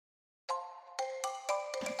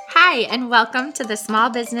Hi, and welcome to the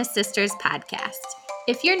Small Business Sisters podcast.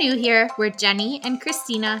 If you're new here, we're Jenny and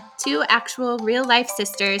Christina, two actual real-life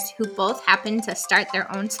sisters who both happen to start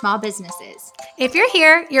their own small businesses. If you're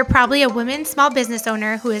here, you're probably a woman small business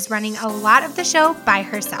owner who is running a lot of the show by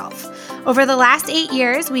herself. Over the last 8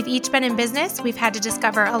 years, we've each been in business. We've had to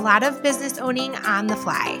discover a lot of business owning on the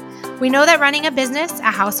fly. We know that running a business,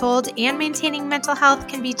 a household, and maintaining mental health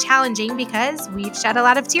can be challenging because we've shed a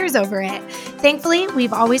lot of tears over it. Thankfully,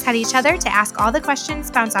 we've always had each other to ask all the questions,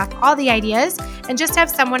 bounce off all the ideas, and just have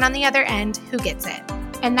someone on the other end who gets it.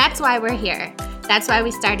 And that's why we're here. That's why we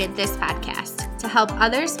started this podcast, to help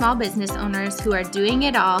other small business owners who are doing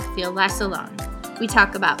it all feel less alone. We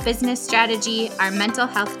talk about business strategy, our mental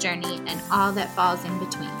health journey, and all that falls in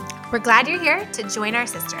between. We're glad you're here to join our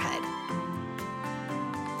sisterhood.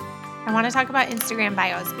 I want to talk about Instagram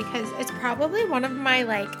bios because it's probably one of my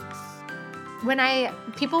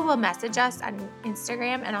people will message us on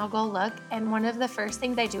Instagram and I'll go look, and one of the first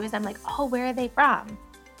things I do is I'm like, oh, where are they from?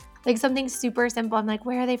 Like something super simple. I'm like,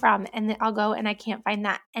 where are they from? And then I'll go and I can't find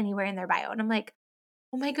that anywhere in their bio. And I'm like,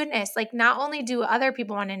 oh my goodness. Like not only do other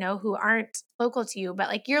people want to know who aren't local to you, but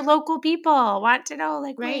like your local people want to know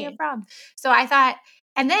like where you're from. So I thought,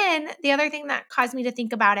 and then the other thing that caused me to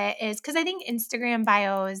think about it is because I think Instagram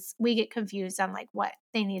bios, we get confused on like what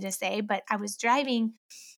they need to say. But I was driving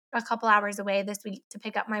a couple hours away this week to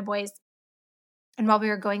pick up my boys. And while we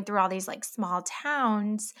were going through all these like small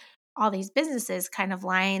towns, all these businesses kind of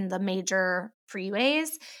line the major freeways.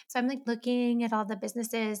 So I'm like looking at all the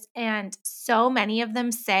businesses, and so many of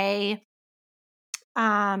them say,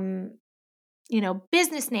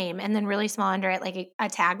 business name, and then really small under it, like a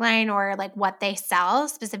tagline or like what they sell,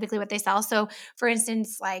 specifically what they sell. So for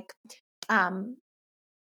instance, like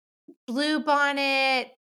Blue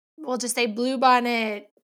Bonnet, we'll just say Blue Bonnet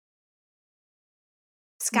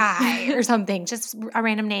Sky or something, just a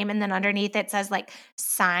random name. And then underneath it says like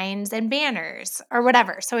signs and banners or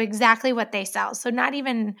whatever. So exactly what they sell. So not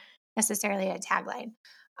even necessarily a tagline.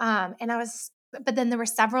 But then there were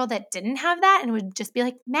several that didn't have that and it would just be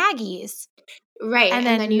like Maggie's. Right. And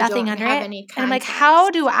then you nothing don't under have it. any context. And I'm like, how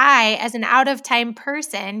do I, as an out of time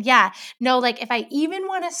person, know, like if I even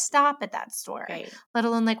want to stop at that store, Right. let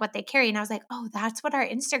alone like what they carry. And I was like, oh, that's what our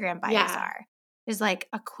Instagram bios are. Is like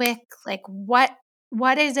a quick, like what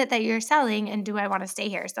is it that you're selling and do I want to stay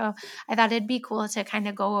here? So I thought it'd be cool to kind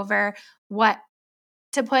of go over what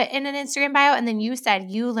to put in an Instagram bio. And then you said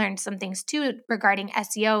you learned some things too regarding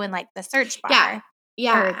SEO and like the search bar.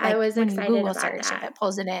 Yeah, or, like, I was when excited you Google about search that. if it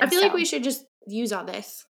pulls it in. I feel like we should just use all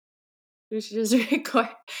this. We should just record.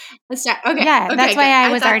 Let's start. Okay. Yeah, okay, that's why good.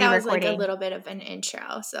 I was thought already that was recording. like a little bit of an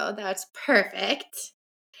intro, so that's perfect.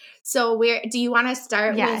 So where do you want to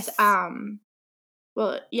start with?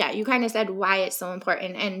 Well, yeah, you kind of said why it's so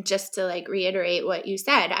important, and just to like reiterate what you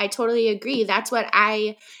said, I totally agree. That's what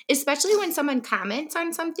especially when someone comments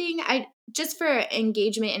on something, just for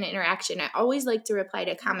engagement and interaction, I always like to reply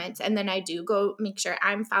to comments, and then I do go make sure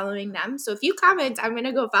I'm following them. So if you comment, I'm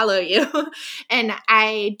gonna go follow you, and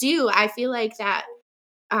I feel like that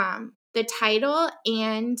the title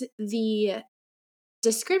and the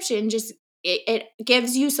description just it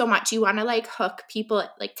gives you so much. You want to like hook people,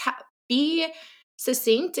 like be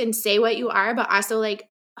succinct and say what you are, but also like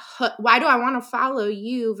why do I want to follow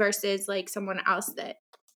you versus like someone else that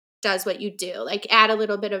does what you do, like add a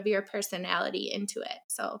little bit of your personality into it.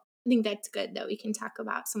 So I think that's good that we can talk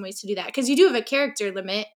about some ways to do that, because you do have a character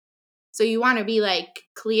limit, so you want to be like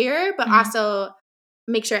clear but also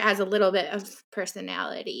make sure it has a little bit of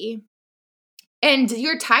personality. And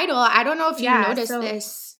your title, I don't know if you noticed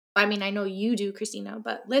this. I mean, I know you do, Christina,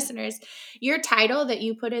 but listeners, your title that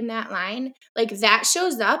you put in that line, like that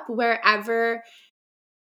shows up wherever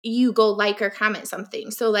you go like or comment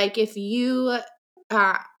something. So like if you,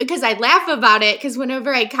 because I laugh about it, because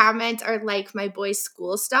whenever I comment or like my boys'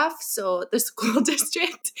 school stuff, so the school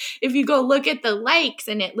district, if you go look at the likes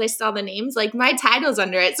and it lists all the names, like my title's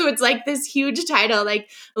under it. So it's like this huge title, like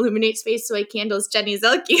Illuminate Space Soy Candles, Jenny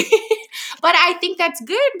Zelke. But I think that's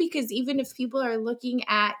good, because even if people are looking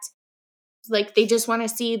at, like, they just want to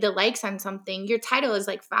see the likes on something, your title is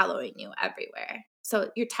like following you everywhere. So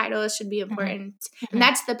your title should be important. And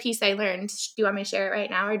that's the piece I learned. Do you want me to share it right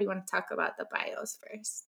now, or do you want to talk about the bios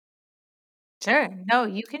first? Sure. No,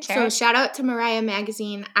 you can share. So shout out to Mariah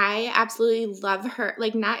Magazine. I absolutely love her.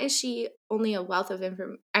 Like, not only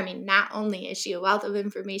is she a wealth of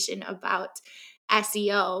information about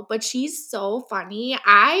SEO, but she's so funny.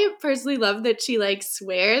 I personally love that she like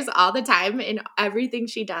swears all the time in everything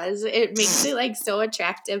she does. It makes it like so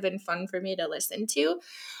attractive and fun for me to listen to.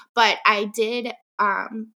 But I did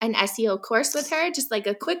an SEO course with her, just like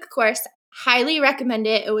a quick course. highly recommend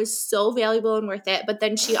it. It was so valuable and worth it. But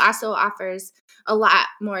then she also offers a lot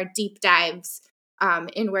more deep dives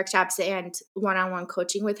in workshops and one-on-one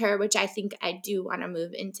coaching with her, which I think I do want to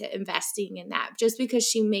move into investing in that, just because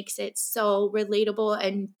she makes it so relatable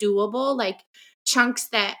and doable, like chunks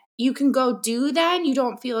that you can go do then. You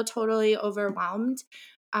don't feel totally overwhelmed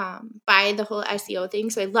by the whole SEO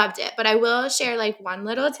thing. So I loved it. But I will share like one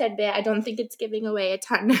little tidbit. I don't think it's giving away a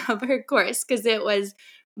ton of her course because it was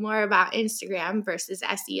more about Instagram versus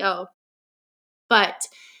SEO. But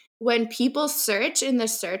when people search in the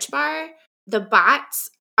search bar, the bots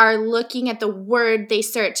are looking at the word they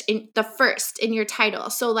search in the first in your title.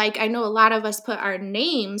 So like I know a lot of us put our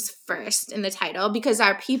names first in the title because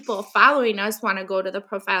our people following us want to go to the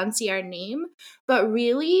profile and see our name. But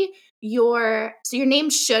really your name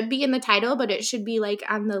should be in the title, but it should be like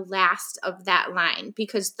on the last of that line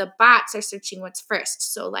because the bots are searching what's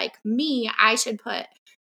first. So like me, I should put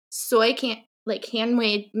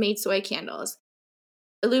handmade soy candles,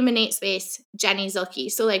 Illuminate space, Jenny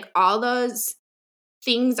Zilke. So like all those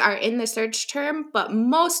things are in the search term, but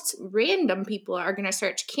most random people are going to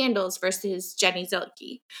search candles versus Jenny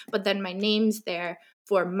Zilke. But then my name's there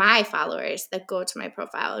for my followers that go to my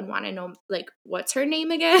profile and want to know like what's her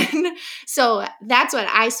name again. So that's what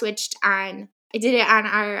I switched on. I did it on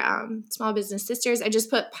our small business sisters. I just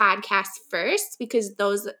put podcasts first because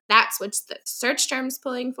that's what the search term's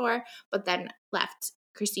pulling for, but then left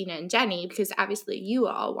Christina and Jenny because obviously you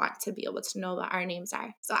all want to be able to know what our names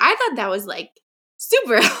are. So I thought that was like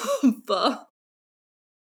super helpful.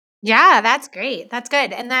 Yeah, that's great. That's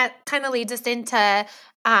good. And that kind of leads us into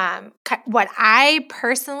what I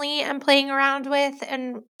personally am playing around with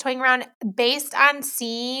and toying around based on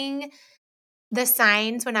seeing the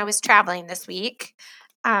signs when I was traveling this week.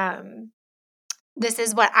 This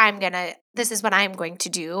is what I'm going to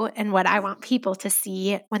do and what I want people to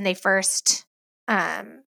see when they first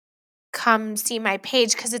come see my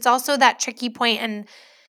page, because it's also that tricky point, and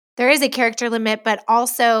there is a character limit, but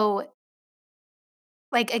also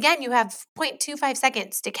like, again, you have 0.25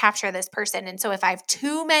 seconds to capture this person. And so if I have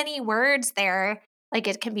too many words there, like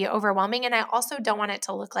it can be overwhelming. And I also don't want it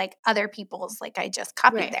to look like other people's, like I just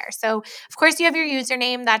copied there. So of course you have your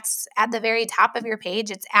username that's at the very top of your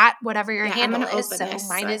page. It's at whatever your handle is. So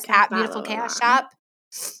mine is at Beautiful Chaos Shop.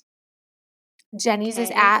 Jenny's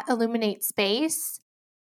is at Illuminate Space.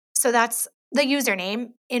 So that's the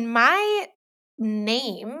username. In my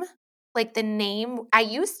name, like the name I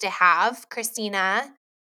used to have, Christina,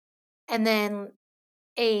 and then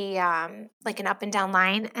a like an up and down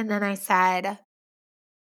line, and then I said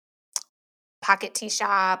pocket tea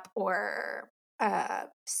shop or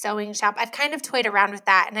sewing shop. I've kind of toyed around with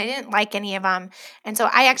that, and I didn't like any of them, and so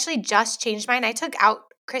I actually just changed mine. I took out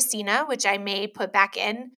Christina, which I may put back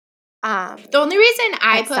in. The only reason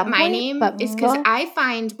I put my name is because I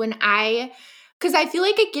find because I feel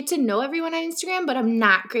like I get to know everyone on Instagram, but I'm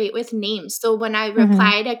not great with names. So when I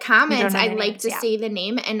reply to comments, I like to say the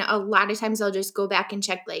name. And a lot of times I'll just go back and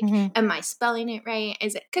check, like, am I spelling it right?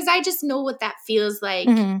 Is it? Because I just know what that feels like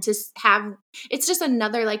to have. It's just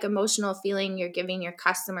another like emotional feeling you're giving your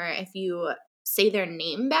customer if you say their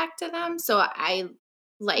name back to them. So I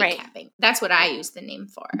like having, that's what I use the name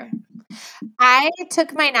for. I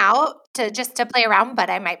took mine out to play around, but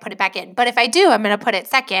I might put it back in. But if I do, I'm going to put it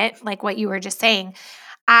second, like what you were just saying.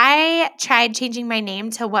 I tried changing my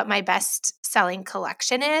name to what my best selling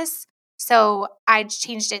collection is. So I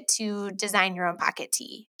changed it to Design Your Own Pocket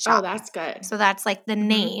Tea Shop. Oh, that's good. So that's like the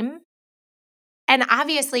name. And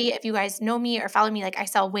obviously, if you guys know me or follow me, like I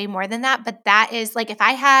sell way more than that. But that is like if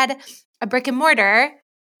I had a brick and mortar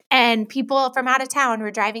and people from out of town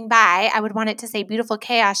were driving by, I would want it to say Beautiful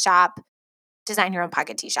Chaos Shop, Design Your Own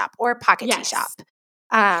Pocket Tea Shop, or Pocket Tea Shop.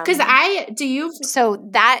 Because so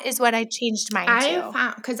that is what I changed mine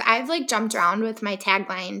to. Because I've like jumped around with my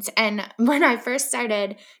taglines, and when I first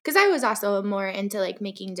started, because I was also more into like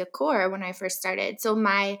making decor when I first started, so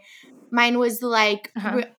mine was like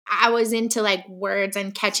I was into like words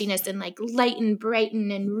and catchiness and like lighten,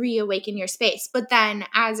 brighten, and reawaken your space. But then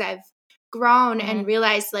as I've grown and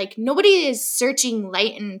realized like nobody is searching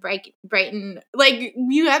lighten, brighten. Like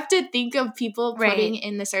you have to think of people putting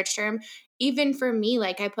in the search term. Even for me,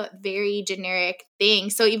 like I put very generic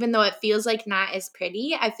things. So even though it feels like not as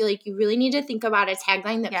pretty, I feel like you really need to think about a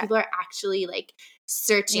tagline that people are actually like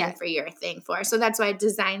searching for your thing for. So that's why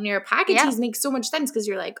Design Your Pocket Tees makes so much sense, because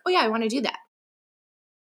you're like, oh yeah, I want to do that.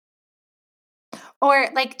 Or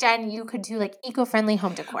like Jen, you could do like eco-friendly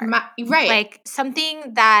home decor. Like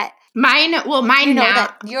something that mine you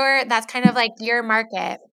know, that's kind of like your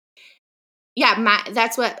market. Yeah,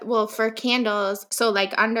 that's what, well, for candles, so,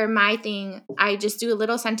 like, under my thing, I just do a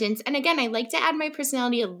little sentence, and again, I like to add my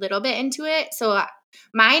personality a little bit into it, so,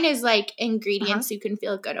 mine is, like, Uh-huh. ingredients you can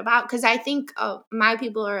feel good about, because I think, my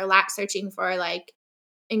people are a lot searching for, like,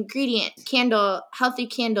 healthy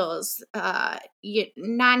candles,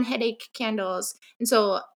 non-headache candles, and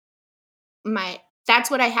so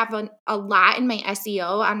that's what I have a lot in my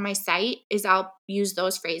SEO on my site is I'll use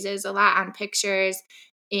those phrases a lot on pictures,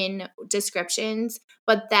 in descriptions,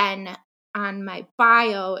 but then on my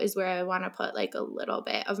bio is where I want to put like a little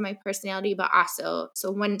bit of my personality, but also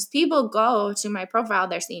so when people go to my profile,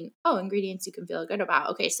 they're seeing, oh, ingredients you can feel good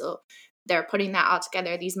about. Okay, so they're putting that all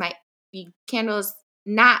together. These might be candles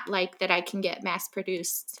not like that I can get mass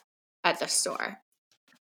produced at the store.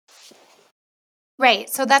 Right.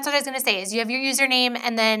 So that's what I was going to say is you have your username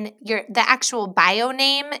and then the actual bio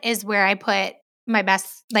name is where I put my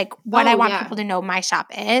best, like what I Oh want yeah. people to know my shop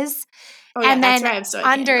is. Oh yeah, And that's then where I have soy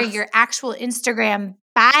under candles. your actual Instagram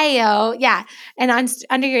bio, yeah. And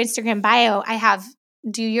under your Instagram bio, I have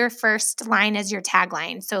do your first line as your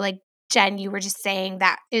tagline. So like Jen, you were just saying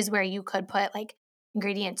that is where you could put like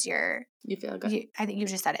ingredients You feel good. I think you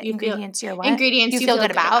just said it. You feel Ingredients you're what? ingredients You you feel feel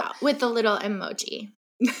good good about. about with the little emoji.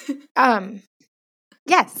 Um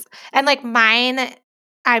Yes. And like mine,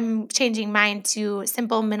 I'm changing mine to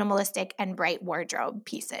simple, minimalistic, and bright wardrobe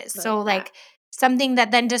pieces. Like So, that. like something that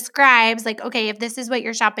then describes, like, okay, if this is what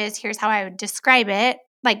your shop is, here's how I would describe it.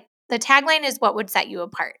 Like, the tagline is what would set you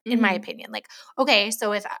apart, in my opinion. Like, okay,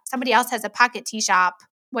 so if somebody else has a pocket tea shop,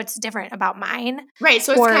 what's different about mine? Right,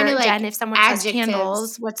 so it's kind Or of Jen, like if someone sells candles,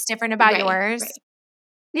 adjectives. what's different about Right, yours? right.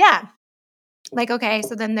 Yeah. Like, okay,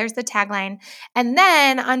 so then there's the tagline. And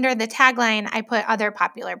then under the tagline, I put other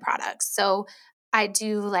popular products. So I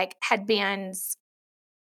do like headbands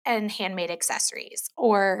and handmade accessories,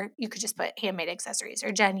 or you could just put handmade accessories.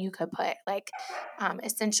 Or Jen, you could put like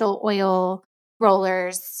essential oil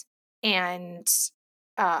rollers and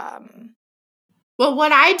Well,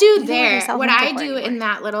 what I do you can let there, yourself what in I decor do anymore. in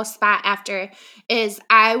that little spot after is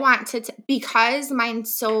I want to, because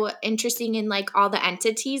mine's so interesting in like all the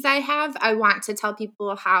entities I have, I want to tell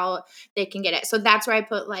people how they can get it. So that's where I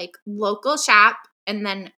put like local shop and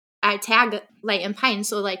then I tag Light and Pine.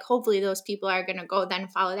 So like hopefully those people are going to go then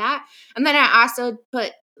follow that. And then I also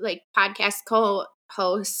put like podcast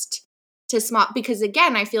co-host to small, because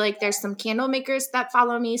again, I feel like there's some candle makers that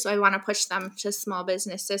follow me. So I want to push them to small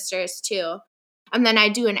business sisters too. And then I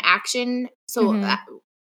do an action. So Mm-hmm.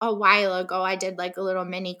 a while ago, I did like a little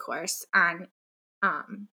mini course on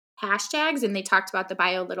hashtags, and they talked about the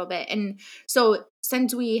bio a little bit. And so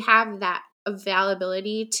since we have that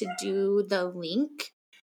availability to do the link,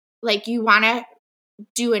 like you want to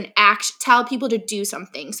do an action, tell people to do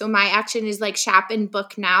something. So my action is like shop and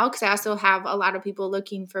book now, because I also have a lot of people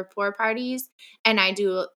looking for pour parties, and I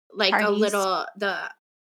do like a Parties. little the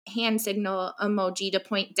hand signal emoji to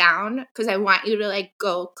point down, because I want you to like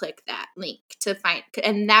go click that link to find,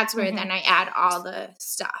 and that's where Mm-hmm. then I add all the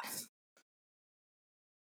stuff.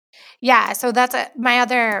 Yeah, so that's my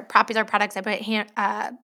other popular products. I put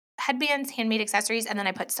headbands, handmade accessories, and then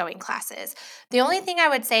I put sewing classes. The only thing I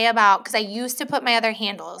would say about, because I used to put my other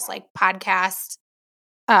handles like podcast,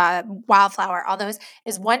 wildflower, all those,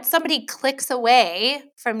 is once somebody clicks away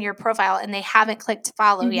from your profile and they haven't clicked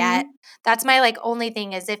follow yet, Mm-hmm. that's my like only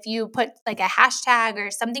thing is if you put like a hashtag or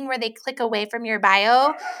something where they click away from your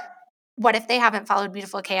bio, what if they haven't followed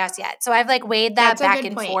Beautiful Chaos yet? So I've like weighed that That's a back good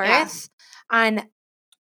and point. Yeah. forth on.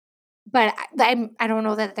 But I don't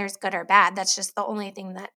know that there's good or bad. That's just the only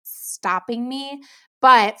thing that's stopping me.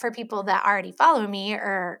 But for people that already follow me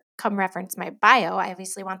or come reference my bio, I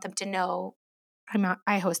obviously want them to know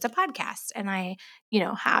I host a podcast and I,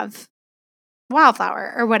 have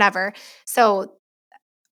Wildflower or whatever. So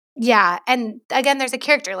yeah, and again, there's a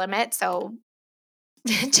character limit. So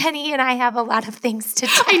Jenny and I have a lot of things to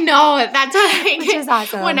I tell, know. That's what I which get. is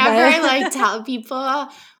awesome. Whenever I But like tell people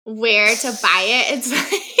where to buy it, it's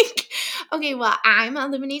like, okay, well, I'm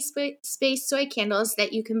Eliminate Space Soy Candles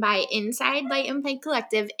that you can buy inside Light and Pine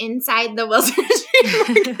Collective, inside the Wilson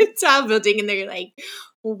Street Mercantile Building. And they're like,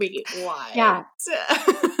 wait, what? yeah.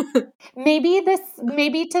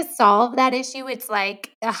 Maybe to solve that issue, it's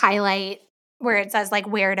like a highlight where it says like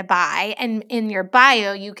where to buy. And in your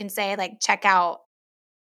bio, you can say like check out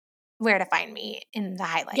where to find me in the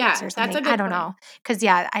highlights Yeah, or that's something. a I good don't point. know. Cause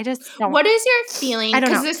yeah, I just don't What is your feeling? I don't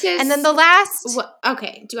Because know. this And then is the last what.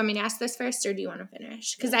 Okay, do you want me to ask this first, or do you want to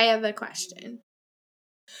finish? Because I have a question.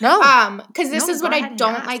 No. Because this No, is go what I ahead and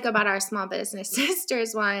don't ask. like about our small business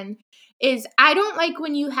sisters one is I don't like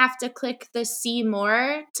when you have to click the see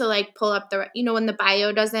more to like pull up the, when the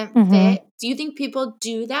bio doesn't Mhm. fit. Do you think people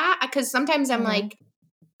do that? Because sometimes I'm Mhm. like,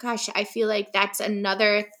 gosh, I feel like that's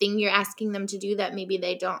another thing you're asking them to do that maybe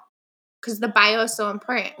they don't. Because the bio is so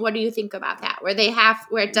important. What do you think about that? Where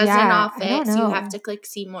it doesn't Yeah, all I don't fit, so you have know. to click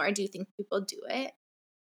see more. Do you think people do it?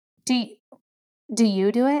 Do y do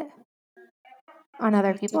you do it on other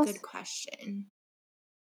That's a good people's? question.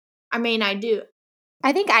 I mean, I do.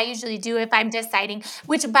 I think I usually do if I'm deciding,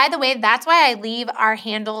 which by the way, that's why I leave our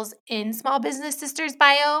handles in Small Business Sisters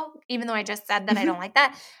bio, even though I just said that I don't like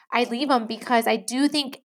that. I leave them because I do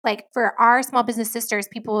think like for our small business sisters,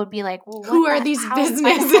 people would be like, well, Who are these why the hell do they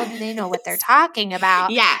businesses? know what they're talking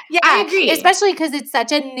about? Yeah, I Yeah, agree. especially because it's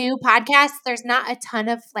such a new podcast. There's not a ton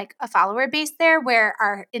of like a follower base there where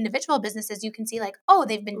our individual businesses, you can see like, oh,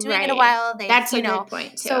 they've been doing it a Right. while. They've, That's a good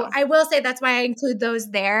point so too. I will say that's why I include those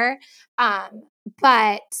there.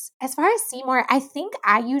 But as far as Seymour, I think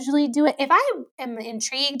I usually do it if I am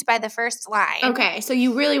intrigued by the first line Okay, so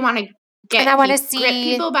you really want to and I want to grip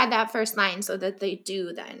see, people by that first line so that they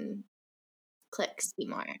do then click see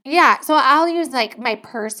more. yeah. So I'll use like my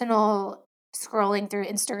personal scrolling through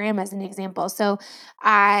Instagram as an example. So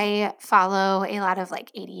I follow a lot of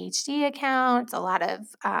like ADHD accounts, a lot of,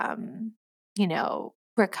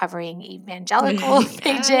 recovering evangelical Yes.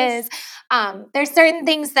 pages. There's certain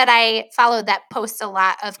things that I follow that post a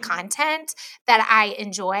lot of content that I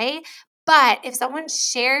enjoy. But if someone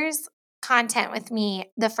shares content with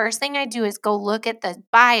me, the first thing I do is go look at the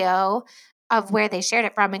bio of where they shared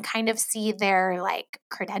it from and kind of see their like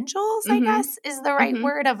credentials, I Mhm. guess is the right Mhm.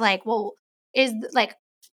 word of like, well, like,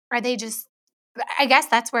 are they just, I guess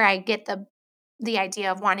that's where I get the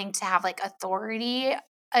idea of wanting to have like authority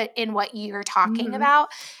in what you're talking Mhm. about.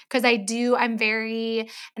 Cause I'm very,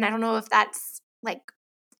 and I don't know if that's like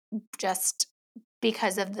just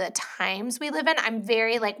because of the times we live in, I'm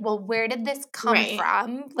very like, well, where did this come Right.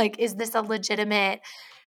 from? Like, is this a legitimate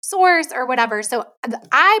source or whatever? So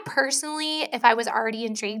I personally, if I was already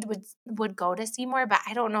intrigued, would go to Seymour, but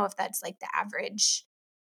I don't know if that's like the average.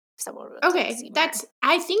 If someone would click Okay, Seymour.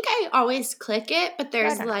 I think I always click it, but I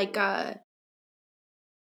there's don't know. like a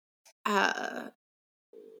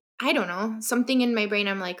I don't know, something in my brain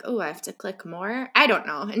I'm like, "Oh, I have to click more." I don't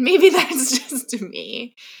know, and maybe that's just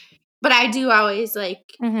me. But I do always like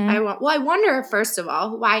Mm-hmm. I wonder first of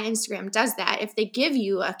all why Instagram does that. If they give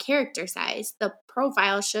you a character size, the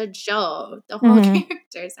profile should show the whole Mm-hmm.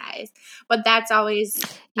 character size. But that's always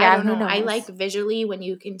I Yeah, don't who know. I like knows? visually when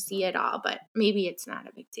you can see it all, but maybe it's not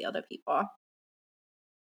a big deal to people.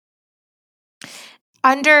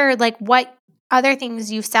 Under like what other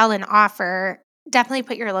things you sell and offer, definitely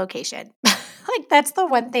put your location. Like that's the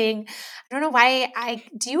one thing. I don't know why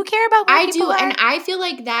do you care about where I people do, and are? I feel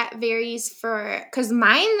like that varies for because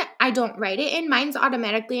mine I don't write it in. Mine's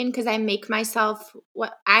automatically in because I make myself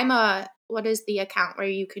what is the account where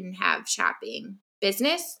you can have shopping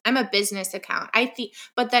business? I'm a business account. I think,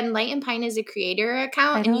 but then Light and Pine is a creator I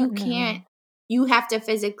account, and don't know. you have to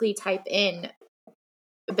physically type in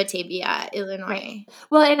Batavia, Right. Illinois.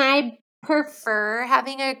 Well, and I prefer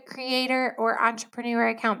having a creator or entrepreneur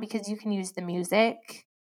account because you can use the music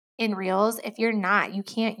in Reels. If you're not, you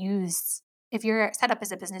can't use, if you're set up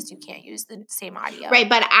as a business, you can't use the same audio, Right,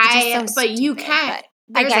 which is so but you stupid. can't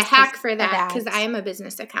But I there's a guess because hack for of that because I ads. am a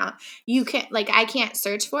business account. You can't like I can't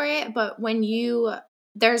search for it, but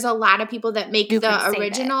there's a lot of people that make You can the save it.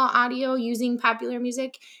 original audio using popular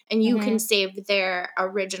music and you can Mm-hmm. save their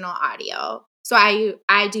original audio. So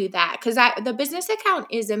I do that because the business account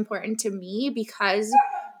is important to me because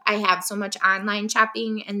I have so much online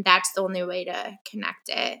shopping and that's the only way to connect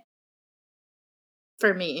it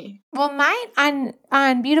for me. Well, mine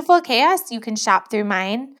on Beautiful Chaos, you can shop through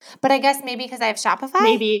mine, but I guess maybe because I have Shopify,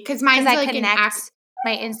 Maybe because because mine's I like connect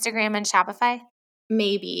my Instagram and Shopify.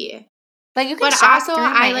 maybe. But you can But shop also through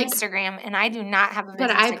my Instagram, and I do not have a but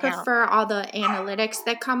business I account. prefer all the analytics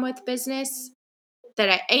that come with business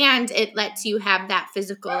and it lets you have that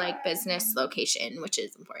physical like business location, which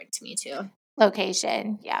is important to me too.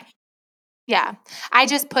 Location, yeah, yeah. I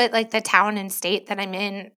just put like the town and state that I'm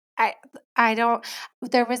in. I don't.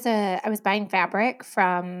 I was buying fabric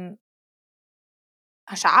from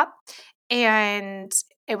a shop, and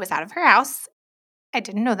it was out of her house. I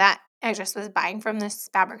didn't know that. I just was buying from this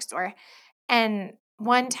fabric store. And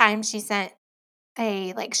one time she sent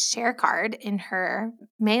a like share card in her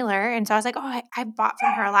mailer. And so I was like, oh, I bought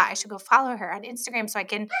from her a lot. I should go follow her on Instagram so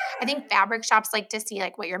I think fabric shops like to see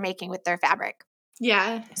like what you're making with their fabric.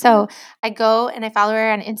 Yeah. So I go and I follow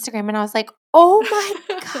her on Instagram and I was like, oh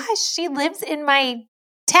my gosh, she lives in my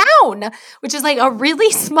town, which is like a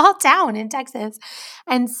really small town in Texas.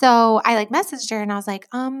 And so I like messaged her and I was like,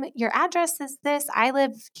 your address is this. I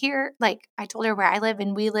live here. Like I told her where I live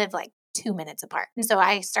and we live like 2 minutes apart. And so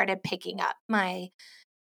I started picking up my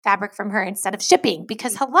fabric from her instead of shipping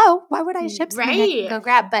because hello, why would I ship something I can Right. go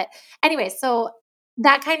grab? But anyway, so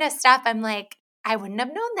that kind of stuff, I'm like, I wouldn't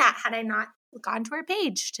have known that had I not gone to her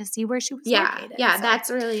page to see where she was located. Yeah, so that's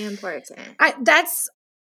really important.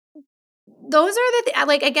 Those are the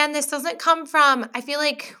like again, this doesn't come from, I feel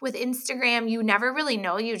like with Instagram, you never really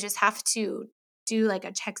know. You just have to do like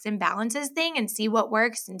a checks and balances thing and see what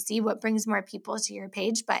works and see what brings more people to your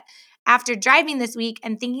page. But after driving this week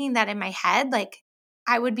and thinking that in my head, like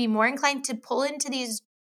I would be more inclined to pull into these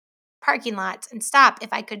parking lots and stop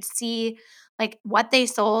if I could see like what they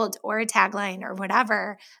sold or a tagline or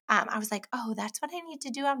whatever. I was like, oh, that's what I need to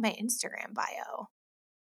do on my Instagram bio.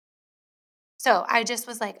 So I just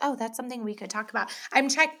was like, oh, that's something we could talk about. I'm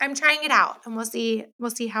trying it out and we'll see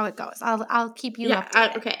how it goes. I'll keep you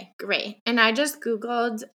updated. Okay, great. And I just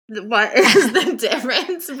Googled what is the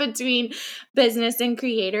difference between business and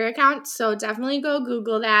creator accounts. So definitely go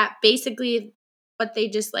Google that. Basically, what they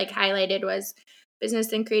just like highlighted was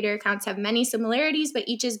business and creator accounts have many similarities, but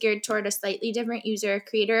each is geared toward a slightly different user.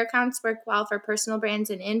 Creator accounts work well for personal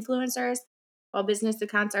brands and influencers, while business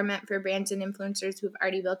accounts are meant for brands and influencers who've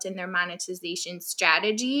already built in their monetization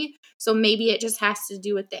strategy. So maybe it just has to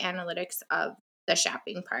do with the analytics of the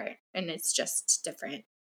shopping part, and it's just different.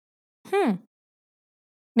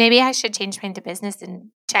 Maybe I should change mine to business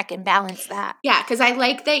and check and balance that. Yeah, because I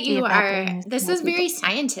like that you are, this is very people.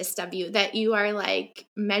 scientist of you, that you are like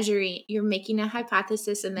measuring, you're making a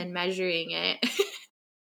hypothesis and then measuring it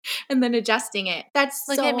and then adjusting it. That's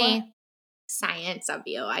Look at so me. science of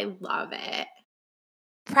you. I love it.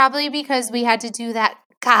 Probably because we had to do that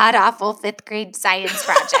god awful 5th grade science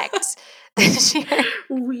project this year.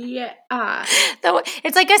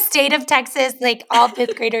 It's like a state of Texas, like all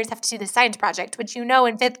 5th graders have to do the science project, which in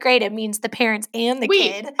 5th grade it means the parents and the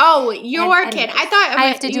kid. Oh, your kid. Anyways, I thought I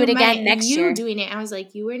have to do it again next year. doing it. I was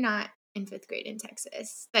like, you were not in 5th grade in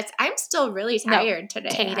Texas. I'm still really No, tired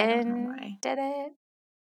today. I don't know why. Did it.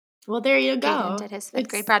 Well, there you go. Caden did his 5th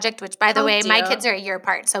grade project, which by the way, my kids are a year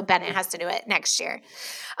apart, so Bennett has to do it next year.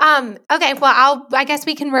 Okay, well, I guess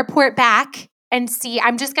we can report back and see.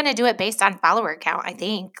 I'm just going to do it based on follower count, I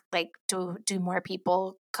think. Like, do more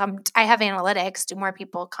people come? I have analytics. Do more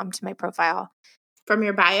people come to my profile? From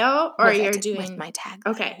your bio, or you're doing with my tag?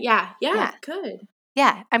 Okay, yeah, good.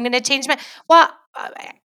 Yeah, I'm going to change my, well,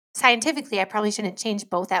 scientifically, I probably shouldn't change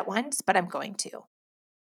both at once, but I'm going to.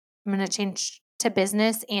 I'm going to change to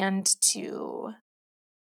business and to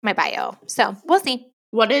my bio. So we'll see.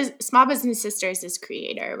 What is Small Business Sisters is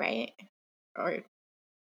creator, right? Or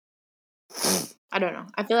I don't know.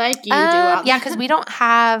 I feel like you do all yeah, because we don't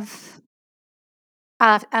have.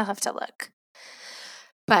 I'll have to look.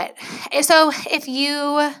 But so if you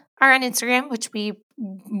are on Instagram, which we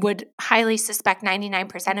would highly suspect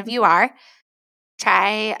 99% of you are,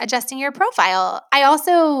 try adjusting your profile. I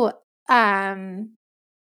also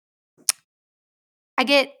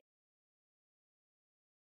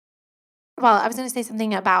I was going to say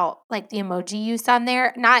something about like the emoji use on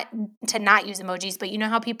there, not to not use emojis, but you know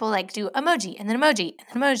how people like do emoji and then emoji and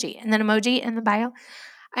then emoji and then emoji in the bio.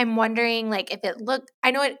 I'm wondering like if I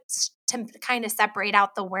know it's to kind of separate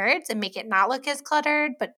out the words and make it not look as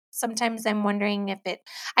cluttered, but sometimes I'm wondering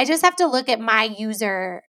I just have to look at my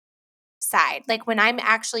user side. Like when I'm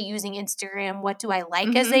actually using Instagram, what do I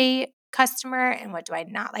like as a customer and what do I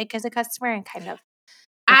not like as a customer, and kind of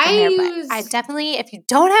I definitely, if you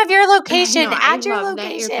don't have your location, add your location. I love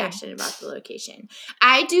that you're passionate about the location.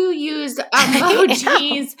 I do use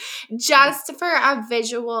emojis just for a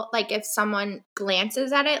visual, like if someone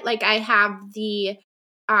glances at it, like I have the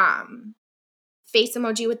face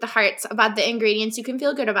emoji with the hearts about the ingredients you can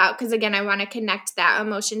feel good about, because again, I want to connect that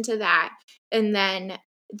emotion to that. And then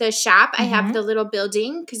the shop, I have the little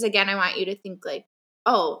building, because again, I want you to think like,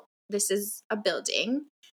 oh, this is a building.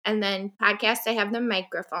 And then podcast, I have the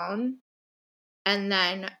microphone. And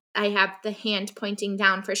then I have the hand pointing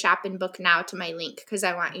down for shop and book now to my link, because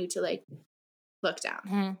I want you to like look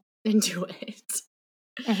down and do it.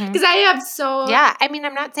 Because I have yeah, I mean,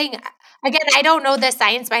 I'm not saying, again, I don't know the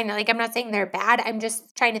science behind it. Like, I'm not saying they're bad. I'm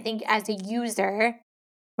just trying to think as a user,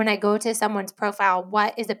 when I go to someone's profile,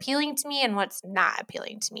 what is appealing to me and what's not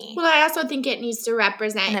appealing to me. Well, I also think it needs to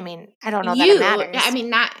represent. And I mean, I don't know that it matters. I mean,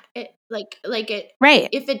 not it, like it. Right.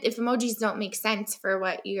 If emojis don't make sense for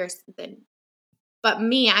what you're, then. But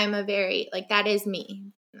me, I'm a very, like, that is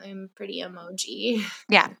me. I'm pretty emoji.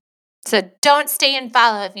 Yeah. So don't stay and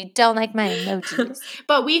follow if you don't like my emojis.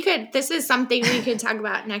 But this is something we could talk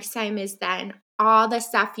about next time, is then all the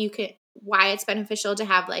stuff why it's beneficial to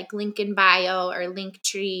have like link in bio or link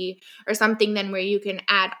tree or something then where you can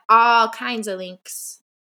add all kinds of links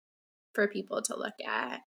for people to look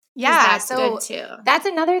at. Yeah. That's so good too. That's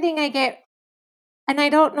another thing I get. And I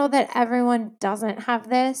don't know that everyone doesn't have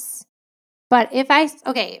this, but I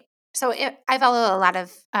follow a lot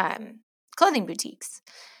of clothing boutiques.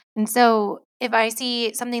 And so if I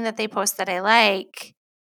see something that they post that I like,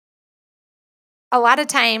 a lot of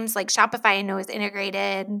times like Shopify I know is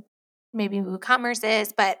integrated, maybe WooCommerce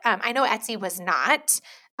is, but I know Etsy was not.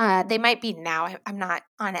 They might be now. I'm not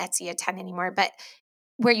on Etsy a ton anymore, but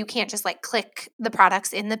where you can't just like click the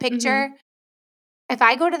products in the picture. Mm-hmm. If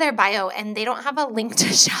I go to their bio and they don't have a link to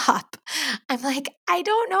shop, I'm like, I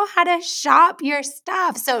don't know how to shop your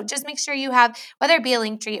stuff. So just make sure you have, whether it be a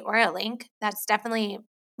link tree or a link, that's definitely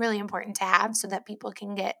really important to have so that people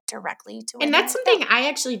can get directly to where And they that's want to something go. I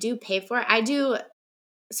actually do pay for.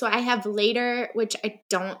 So I have Later, which I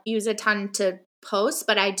don't use a ton to post,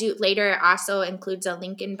 but I do. Later also includes a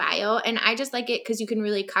link in bio, and I just like it because you can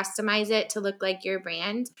really customize it to look like your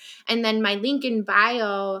brand. And then my link in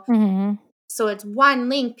bio, so it's one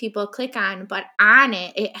link people click on, but on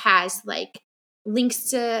it has like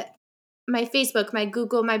links to my Facebook, my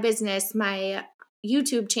Google, my business, my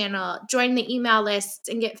YouTube channel, join the email list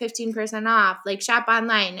and get 15% off, like shop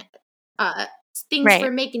online, uh, things for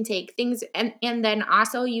Right. make and take, things. And then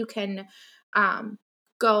also you can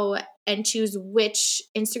go and choose which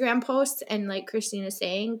Instagram posts. And like Christina's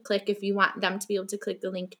saying, click if you want them to be able to click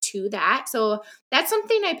the link to that. So that's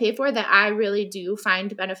something I pay for that I really do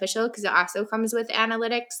find beneficial because it also comes with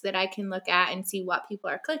analytics that I can look at and see what people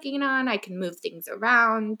are clicking on. I can move things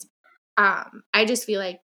around. I just feel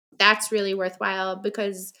like that's really worthwhile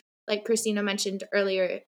because, like Christina mentioned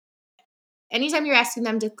earlier, anytime you're asking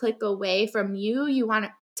them to click away from you, you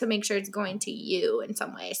want to make sure it's going to you in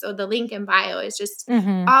some way. So the link in bio is just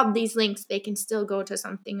all these links. They can still go to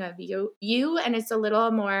something of you, and it's a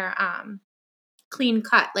little more clean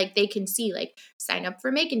cut. Like they can see, like sign up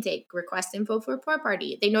for make and take, request info for pour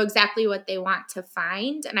party. They know exactly what they want to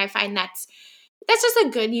find, and I find that's just a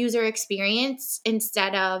good user experience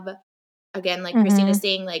instead of, again, like Christina's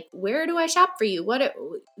saying, like, where do I shop for you?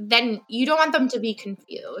 Then you don't want them to be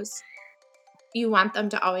confused. You want them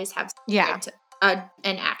to always have an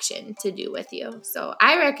action to do with you. So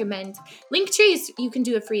I recommend link trees. You can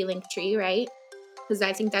do a free link tree, right? Because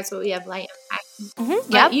I think that's what we have light on.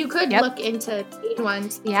 But you could look into paid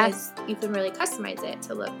ones because you can really customize it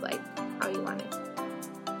to look like how you want it.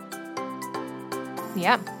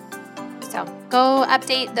 Yep. So go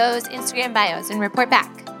update those Instagram bios and report back.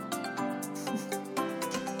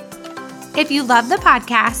 If you love the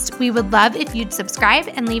podcast, we would love if you'd subscribe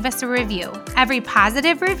and leave us a review. Every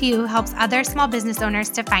positive review helps other small business owners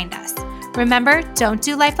to find us. Remember, don't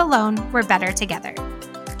do life alone. We're better together.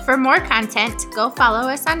 For more content, go follow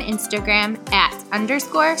us on Instagram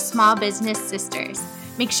 @_smallbusinesssisters.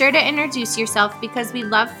 Make sure to introduce yourself because we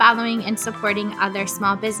love following and supporting other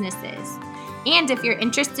small businesses. And if you're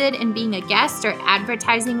interested in being a guest or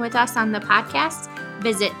advertising with us on the podcast,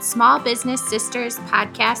 visit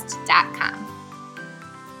smallbusinesssisterspodcast.com.